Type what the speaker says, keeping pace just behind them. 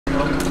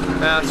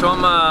So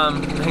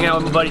I'm hanging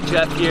out with my buddy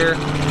Jeff here.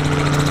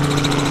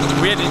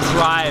 We had to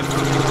drive.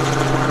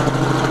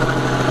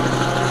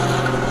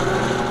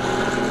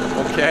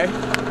 Okay.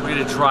 We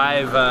had to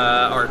drive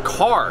our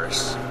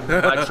cars,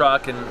 my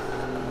truck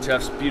and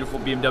Jeff's beautiful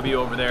BMW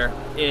over there,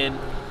 in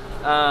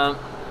while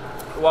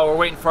we're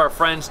waiting for our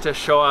friends to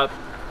show up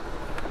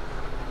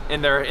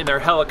in their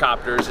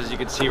helicopters, as you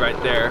can see right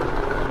there.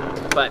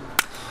 But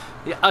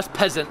yeah, us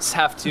peasants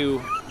have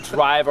to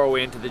drive our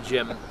way into the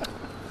gym.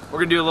 We're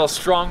gonna do a little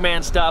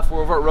strongman stuff.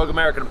 We're over at Rogue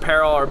American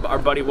Apparel, our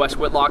buddy Wes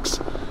Whitlock's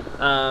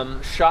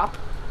shop,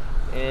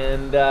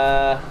 and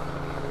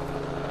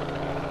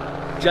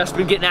Jeff's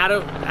been getting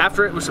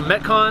after it with some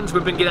Metcons.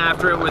 We've been getting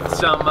after it with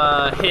some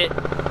HIIT,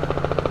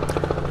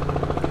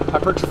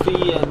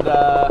 hypertrophy, and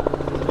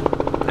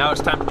now it's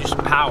time to do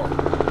some power.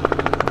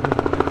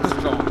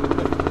 Strong.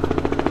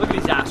 Look at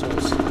these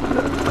assholes.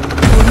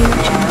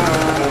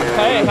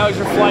 Hey, how's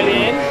your flight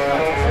in?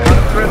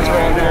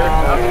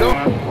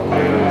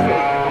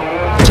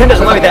 Tim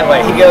doesn't look at it that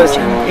way. He goes,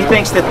 he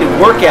thinks that the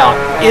workout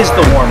is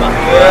the warm-up.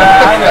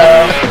 Yeah, I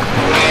know.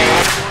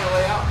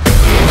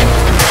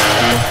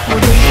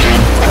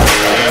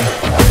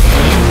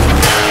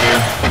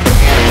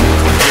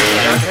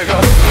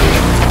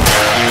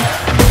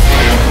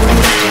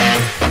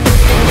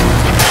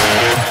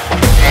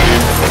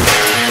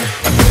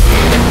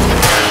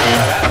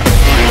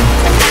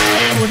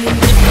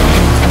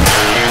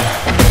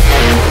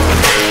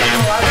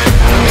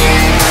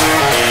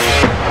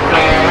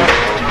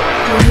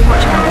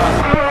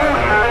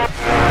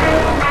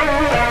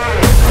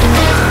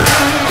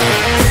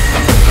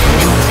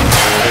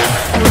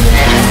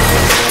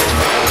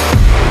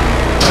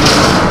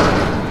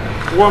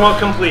 Warm-up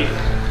complete.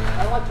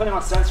 I don't like putting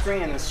on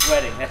sunscreen and then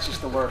sweating. That's just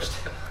the worst.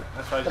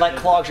 That's what It like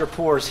clogs your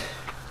pores.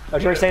 Oh,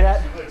 did you ever say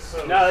that?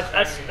 No,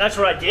 that's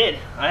what I did.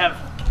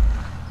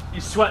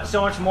 You sweat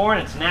so much more,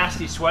 and it's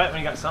nasty sweat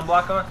when you got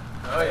sunblock on.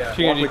 Oh yeah.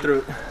 So you're gonna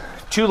do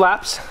 2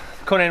 laps,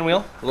 Conan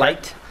wheel,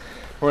 light.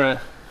 We're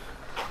gonna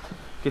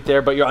get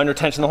there, but you're under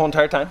tension the whole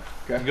entire time.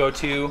 Okay. You go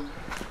to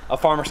a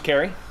farmer's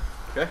carry,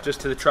 Okay.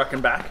 just to the truck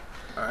and back.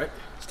 All right.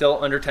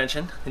 Still under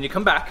tension. Then you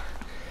come back,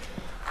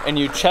 and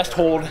you chest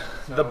hold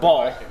the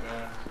ball.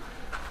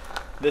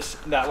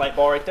 That light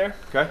ball right there.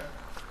 Okay.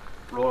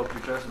 Roll up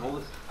your chest and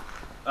hold it.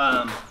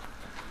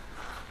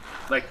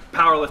 Like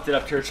power lift it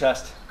up to your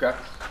chest Okay.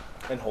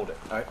 and hold it.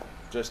 All right.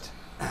 Just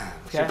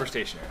Okay. super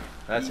stationary.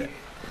 That's it.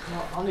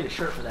 Well, I'll need a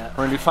shirt for that.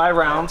 We're gonna do 5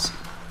 rounds.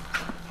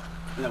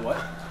 And then what?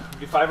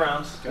 Do 5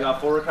 rounds. Okay. You got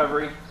full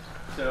recovery.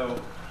 So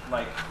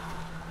like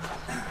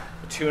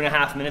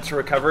 2.5 minutes of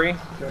recovery.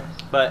 Okay.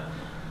 But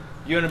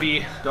you're gonna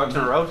be Ducks in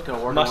a row. It's gonna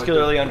work.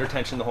 muscularly under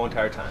tension the whole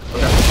entire time.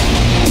 Okay.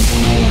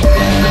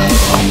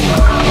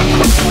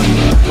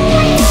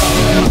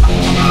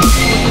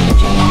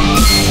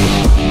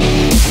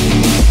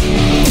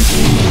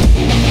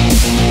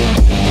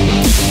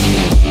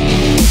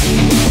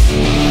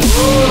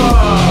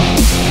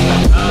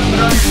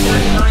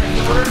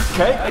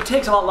 It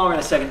takes a lot longer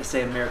than a second to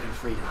say American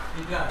freedom.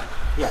 You got it.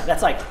 Yeah,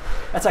 that's like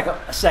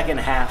a second and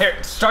a half.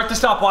 Here, start the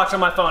stopwatch on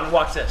my phone and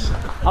watch this.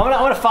 I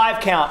want a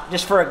 5 count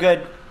just for a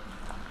good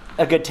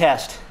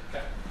test.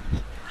 Okay.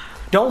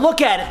 Don't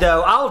look at it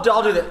though. I'll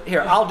do the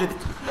here. I'll do the.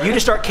 You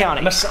just start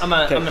counting.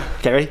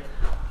 Okay, ready?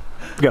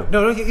 Go.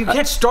 No, you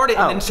can't start it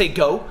and then say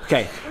go.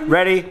 Okay,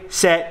 ready,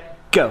 set,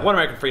 go. 1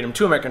 American freedom,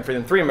 2 American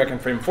freedom, 3 American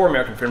freedom, 4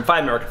 American freedom,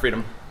 5 American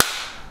freedom.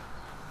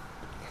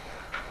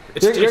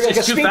 You're like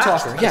a too speed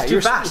fast. talker. Yeah, It's too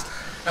you're fast.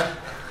 All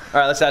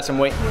right, let's add some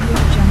weight.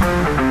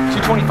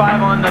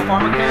 225 on the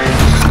farmer carry.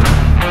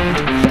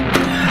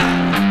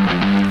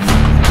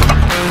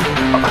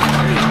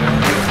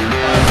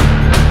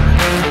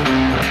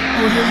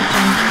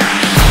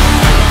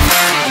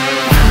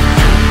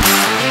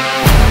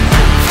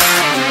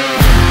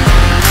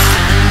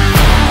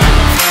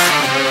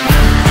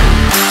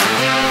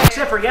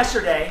 Except for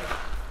yesterday,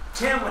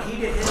 Tim, when he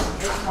did his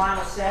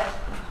final set,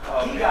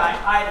 he got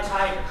Eye of the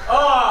Tiger.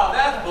 Oh,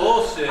 that's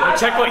bullshit.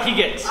 Check what he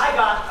gets. I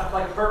got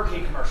like a Burger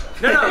King commercial.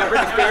 No,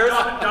 Britney Spears.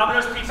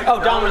 Domino's Pizza.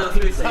 Oh, Domino's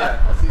Pizza. Yeah.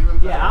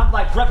 Yeah, I'm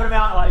like repping them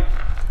out like,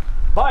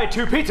 buy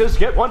 2 pizzas,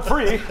 get 1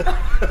 free.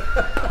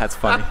 That's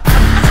funny.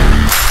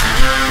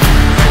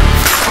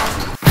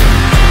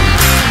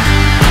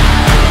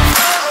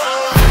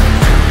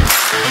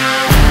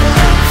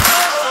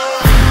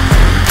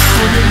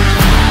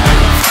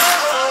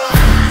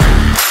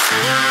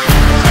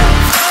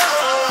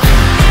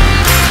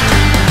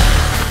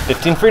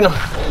 Freedom.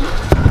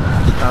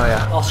 Oh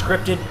yeah. All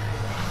scripted.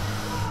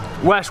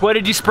 Wes, what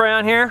did you spray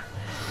on here?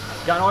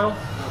 Gun oil?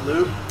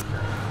 Lube.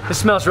 This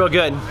smells real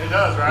good. It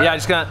does, right? Yeah, I'm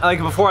just gonna, like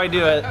before I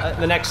do it,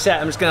 the next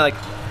set, I'm just gonna like.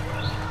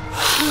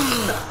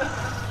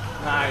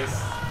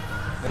 Nice.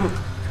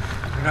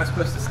 You're not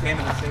supposed to stand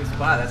in the same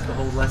spot. That's the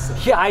whole lesson.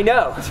 Yeah, I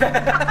know.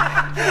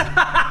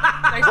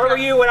 Where were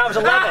you when I was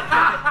 11?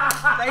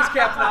 Thanks,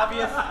 Captain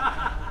Obvious.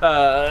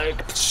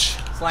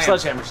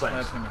 Sledgehammer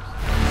slams.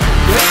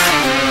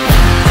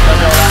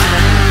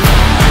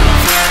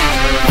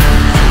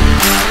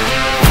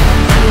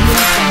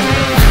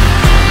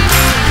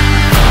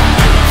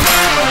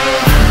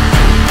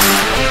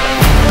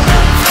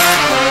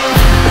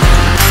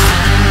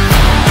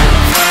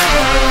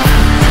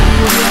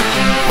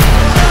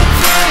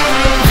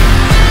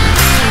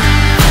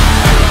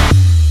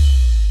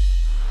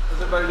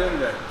 everybody doing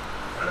today?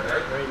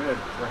 Very good.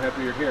 We're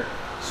happy you're here.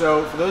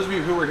 So for those of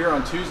you who were here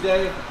on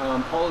Tuesday,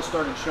 Paula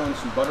started showing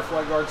some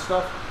butterfly guard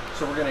stuff.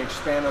 So we're going to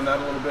expand on that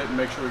a little bit and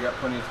make sure we got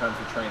plenty of time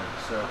for training.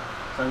 So,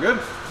 sound good?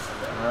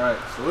 All right,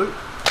 salute.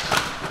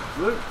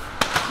 Salute.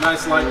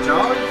 Nice light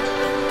jog.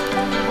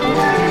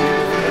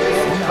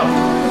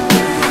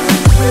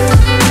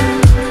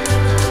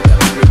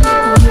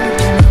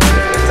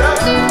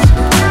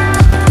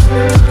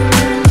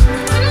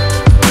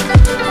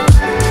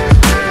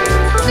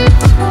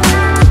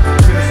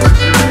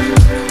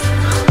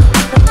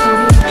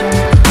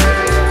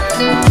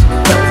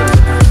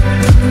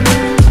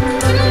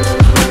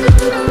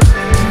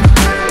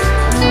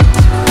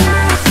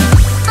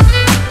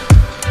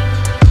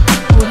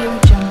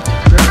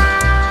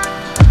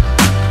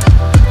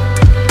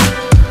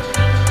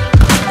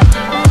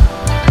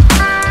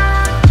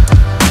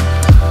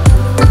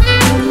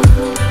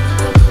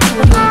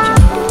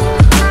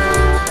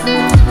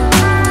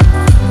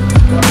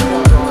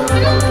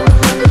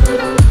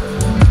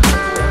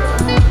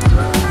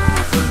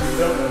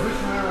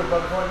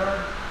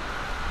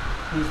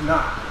 Who's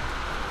not?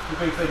 Who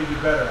thinks they can do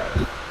better at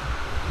it?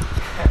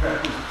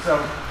 So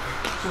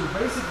the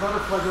basic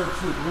butterfly guard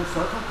sweep, we're going to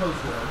start from close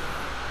guard,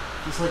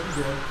 just like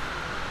you did,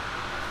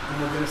 and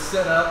we're going to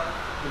set up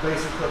the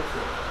basic hook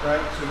for it, right?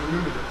 So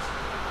remember this.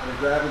 I'm going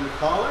to grab in the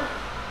collar,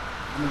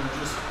 I'm going to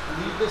just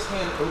leave this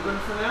hand open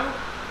for now,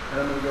 and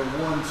I'm going to go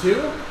 1, 2,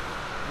 and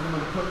I'm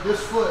going to put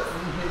this foot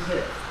in his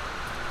hip.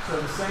 So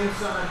the same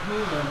side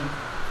hand,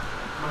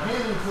 my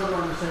hand and foot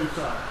are on the same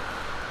side.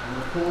 I'm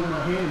going to pull with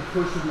my hand and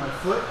push with my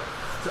foot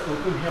to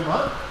open him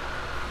up.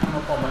 Come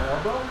up on my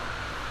elbow.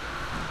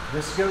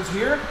 This goes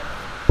here.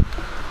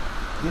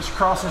 This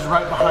crosses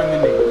right behind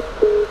the knee.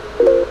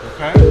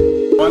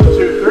 Okay? 1,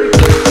 2, 3.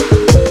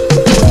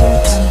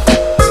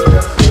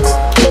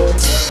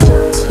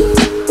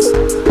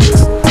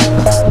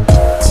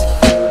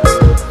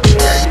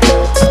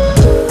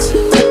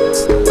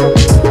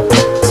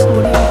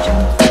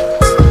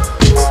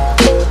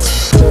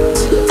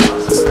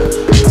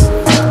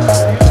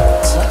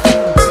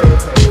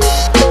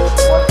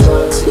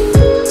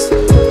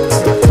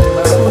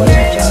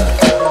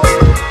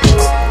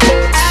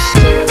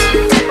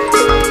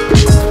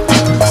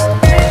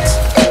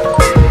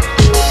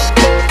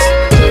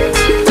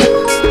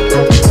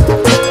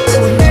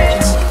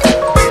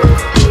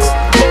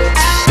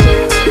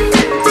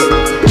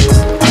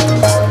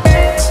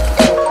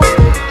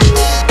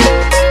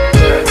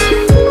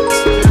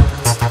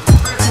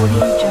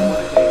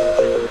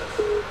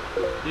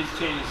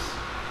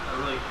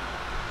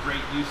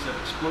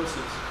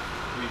 Explosives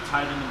where you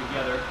tie them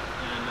together,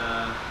 and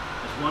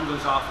as one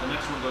goes off, the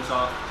next one goes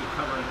off to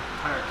cover an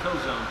entire kill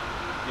zone.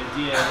 The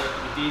idea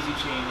with the daisy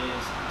chain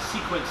is the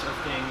sequence of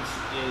things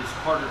is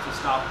harder to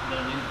stop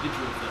than an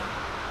individual thing.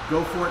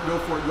 Go for it, go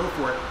for it, go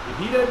for it.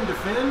 If he doesn't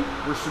defend,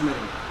 we're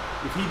submitting.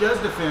 If he does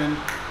defend,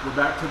 we're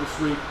back to the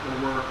sweep and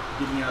we're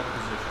getting out of the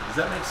position.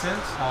 Does that make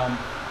sense? A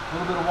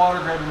little bit of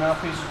water, grab your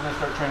mouthpiece, we're going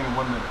to start training in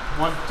 1 minute.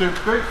 1, 2,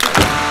 3.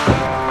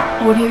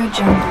 Audio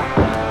Jungle.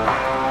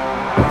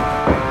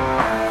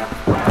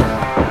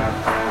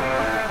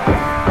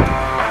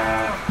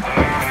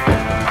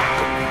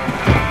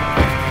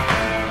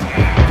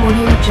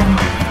 Audio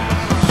Jungle.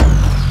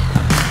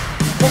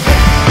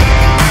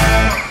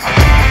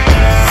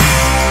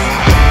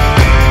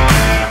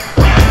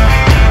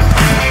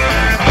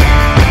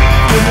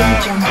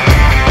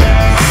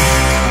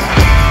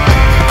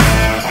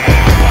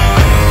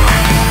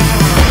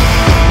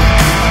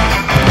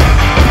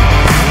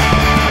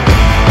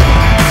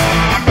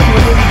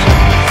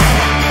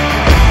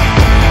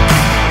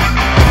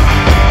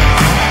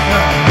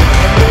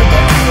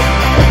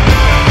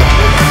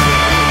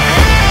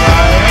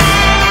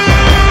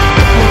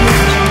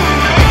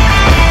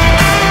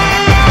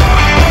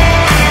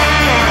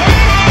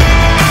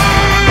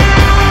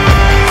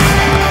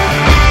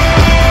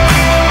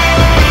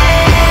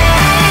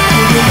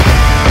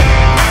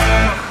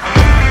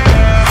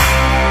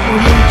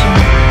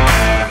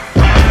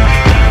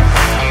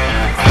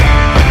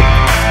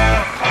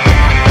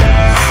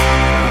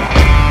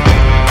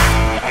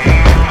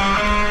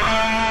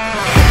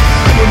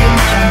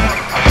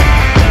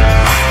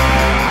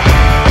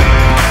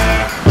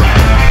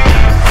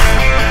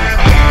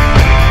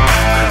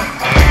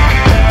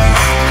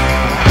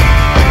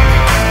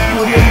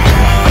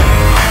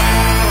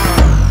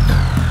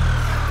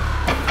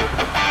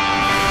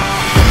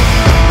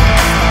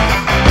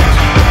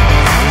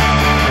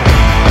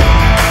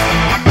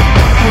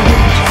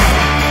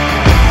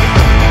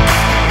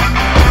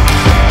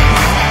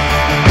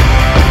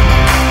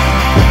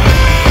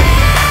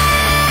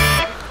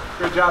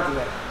 Job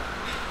today.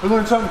 We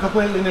learned something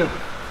completely new.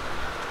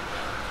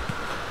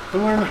 We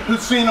learned who's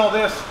seen all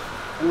this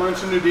and learned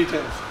some new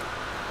details.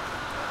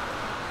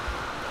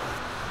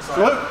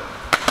 Salute.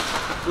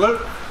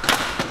 Salute.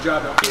 Good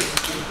job, y'all.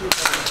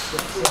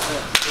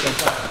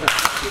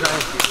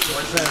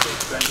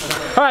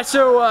 All right,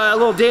 so a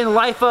little day in the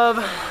life of.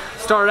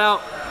 Started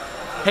out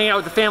hanging out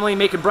with the family,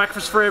 making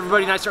breakfast for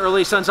everybody nice and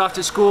early. Son's off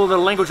to school,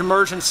 little language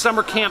immersion,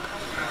 summer camp.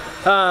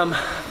 Then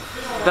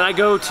I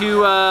go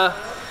to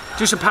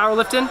do some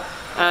powerlifting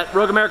at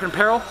Rogue American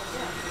Apparel.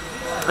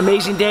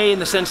 Amazing day in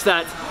the sense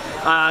that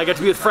I got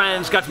to be with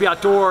friends, got to be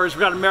outdoors. We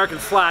got an American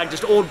flag,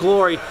 just Old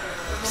Glory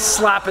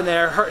slapping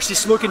there. She's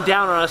smoking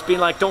down on us, being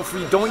like, don't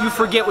you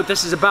forget what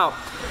this is about.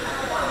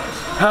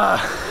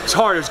 It's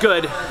hard, it was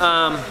good.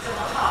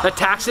 That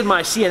taxed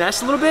my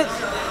CNS a little bit.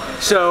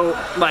 So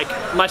like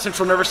my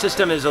central nervous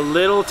system is a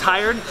little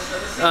tired.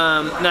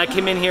 And I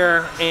came in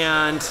here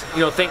and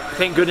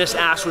thank goodness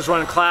Ash was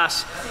running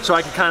class so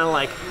I could kind of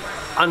like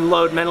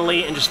unload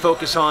mentally and just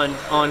focus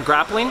on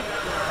grappling.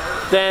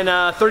 Then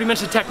 30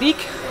 minutes of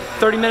technique,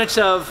 30 minutes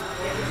of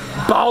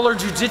baller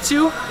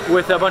jiu-jitsu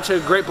with a bunch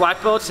of great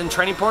black belts and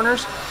training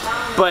partners.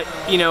 But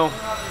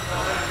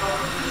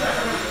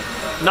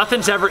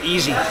nothing's ever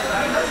easy.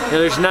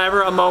 There's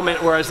never a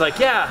moment where I was like,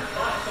 yeah,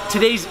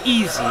 today's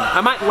easy.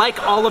 I might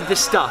like all of this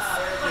stuff.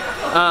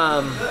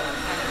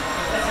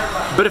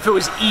 But if it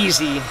was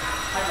easy,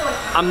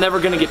 I'm never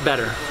gonna get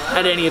better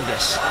at any of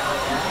this.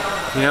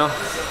 And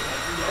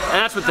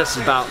that's what this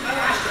is about.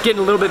 Getting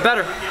a little bit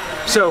better.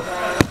 So,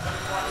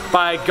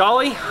 by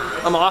golly,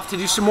 I'm off to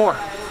do some more.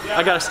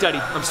 I gotta study.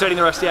 I'm studying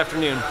the rest of the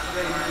afternoon.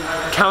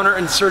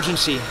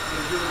 Counterinsurgency.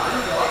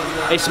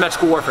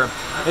 Asymmetrical warfare.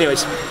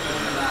 Anyways,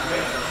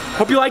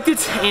 hope you liked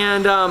it,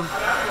 and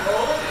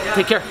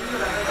take care.